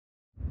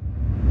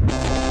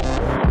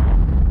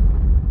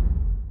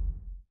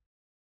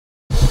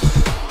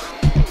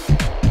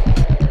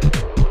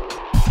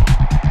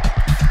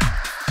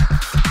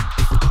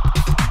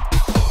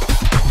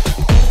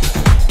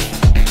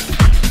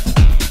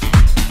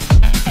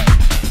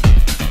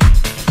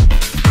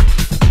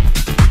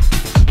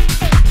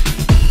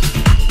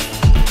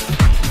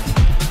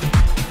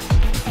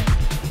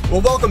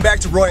Welcome back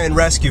to Roy on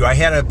Rescue. I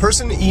had a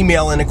person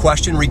email in a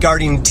question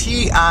regarding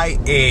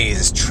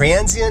TIAs,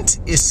 transient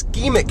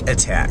ischemic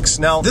attacks.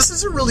 Now, this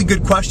is a really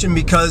good question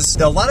because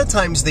a lot of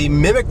times they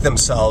mimic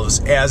themselves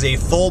as a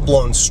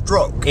full-blown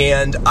stroke.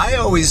 And I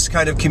always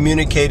kind of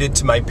communicated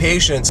to my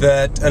patients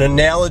that an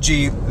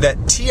analogy that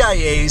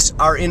TIAs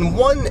are in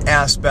one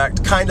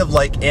aspect kind of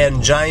like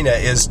angina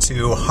is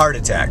to heart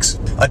attacks.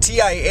 A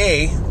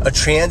TIA, a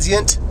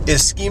transient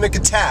ischemic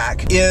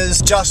attack,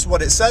 is just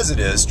what it says it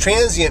is.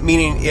 Transient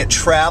meaning it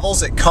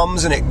travels, it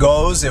comes and it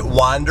goes, it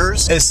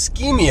wanders.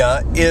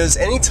 Ischemia is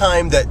any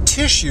time that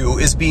tissue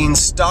is being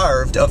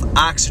starved of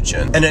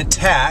oxygen. An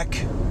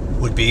attack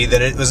would be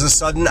that it was a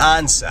sudden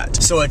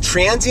onset. So a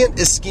transient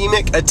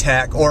ischemic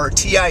attack, or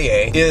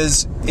TIA,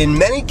 is in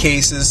many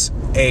cases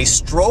a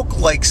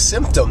stroke-like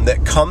symptom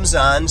that comes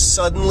on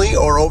suddenly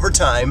or over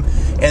time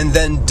and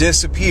then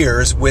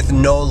disappears with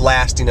no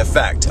lasting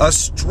effect. A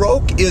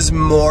stroke is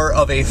more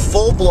of a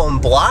full-blown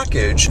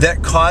blockage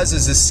that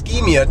causes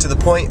ischemia to the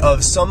point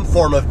of some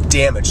form of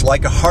damage,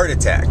 like a heart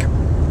attack,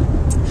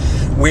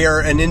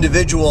 where an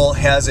individual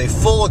has a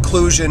full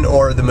occlusion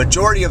or the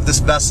majority of this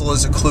vessel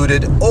is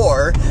occluded,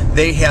 or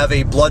they have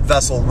a blood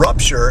vessel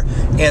rupture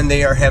and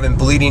they are having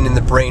bleeding in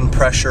the brain,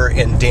 pressure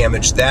and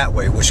damage that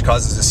way, which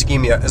causes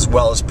ischemia as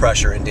well as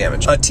pressure and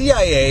damage. A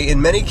TIA,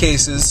 in many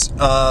cases,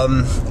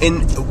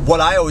 in what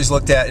I always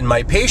looked at in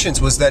my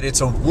patients, was that it's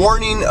a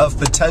warning of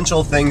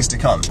potential things to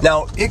come.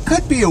 Now, it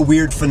could be a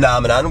weird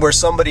phenomenon where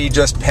somebody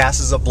just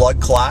passes a blood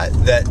clot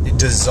that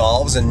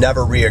dissolves and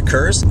never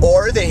reoccurs,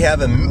 or they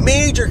have a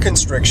major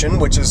constriction,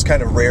 which is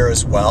kind of rare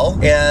as well,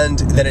 and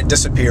then it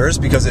disappears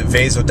because it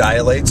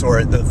vasodilates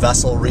or the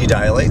vessel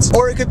redilates,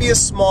 or it could be a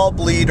small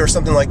bleed or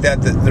something like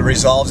that that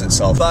resolves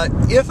itself. But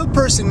if a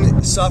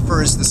person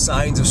suffers the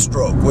signs of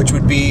stroke, which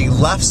would be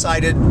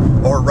left-sided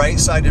or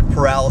right-sided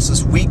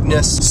paralysis,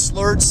 weakness,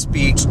 slurred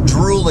speech,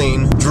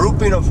 drooling,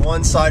 drooping of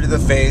one side of the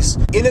face,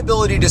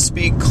 inability to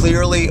speak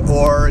clearly,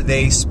 or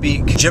they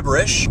speak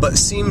gibberish but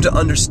seem to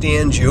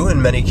understand you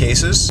in many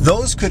cases,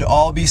 those could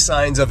all be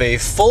signs of a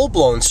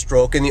full-blown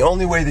stroke. And the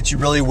only way that you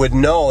really would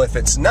know if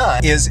it's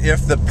not is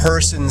if the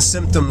person's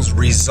symptoms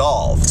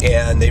resolved,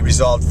 and they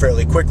resolved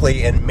fairly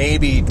quickly and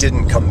maybe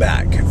didn't come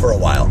back for a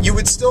while. You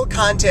would still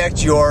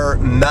contact your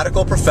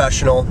medical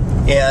professional,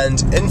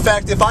 and in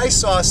fact, if I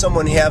saw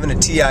someone having a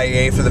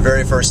TIA for the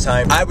very first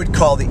time, I would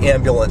call the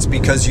ambulance,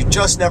 because you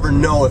just never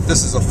know if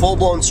this is a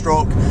full-blown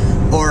stroke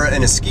or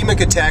an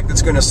ischemic attack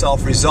that's going to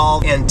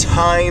self-resolve, and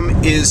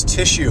time is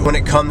tissue when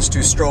it comes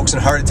to strokes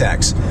and heart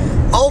attacks.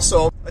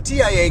 Also, a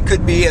TIA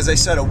could be, as I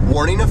said, a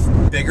warning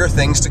of bigger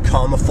things to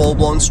come, a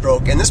full-blown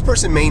stroke, and this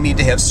person may need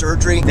to have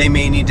surgery, they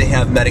may need to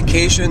have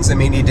medications, they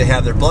may need to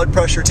have their blood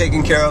pressure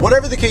taken care of.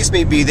 Whatever the case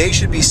may be, they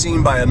should be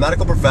seen by a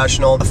medical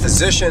professional, a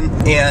physician,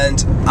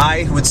 and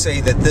I would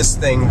say that this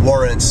thing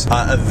warrants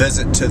a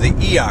visit to the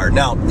ER.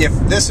 Now, if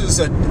this is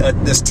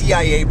this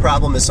TIA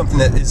problem is something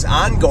that is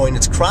ongoing,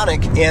 it's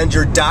chronic, and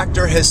your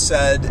doctor has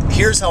said,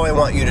 here's how I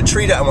want you to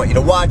treat it, I want you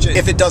to watch it.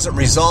 If it doesn't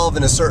resolve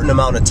in a certain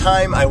amount of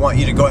time, I want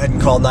you to go ahead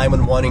and call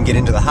 911 and get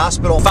into the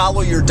hospital.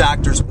 Follow your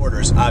doctor's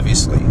orders,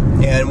 obviously.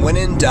 And when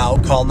in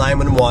doubt, call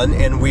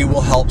 911 and we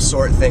will help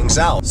sort things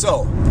out.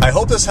 So, I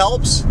hope this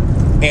helps.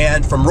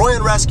 And from Roy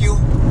on Rescue,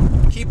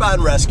 keep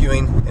on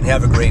rescuing and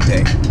have a great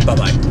day.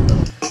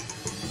 Bye-bye.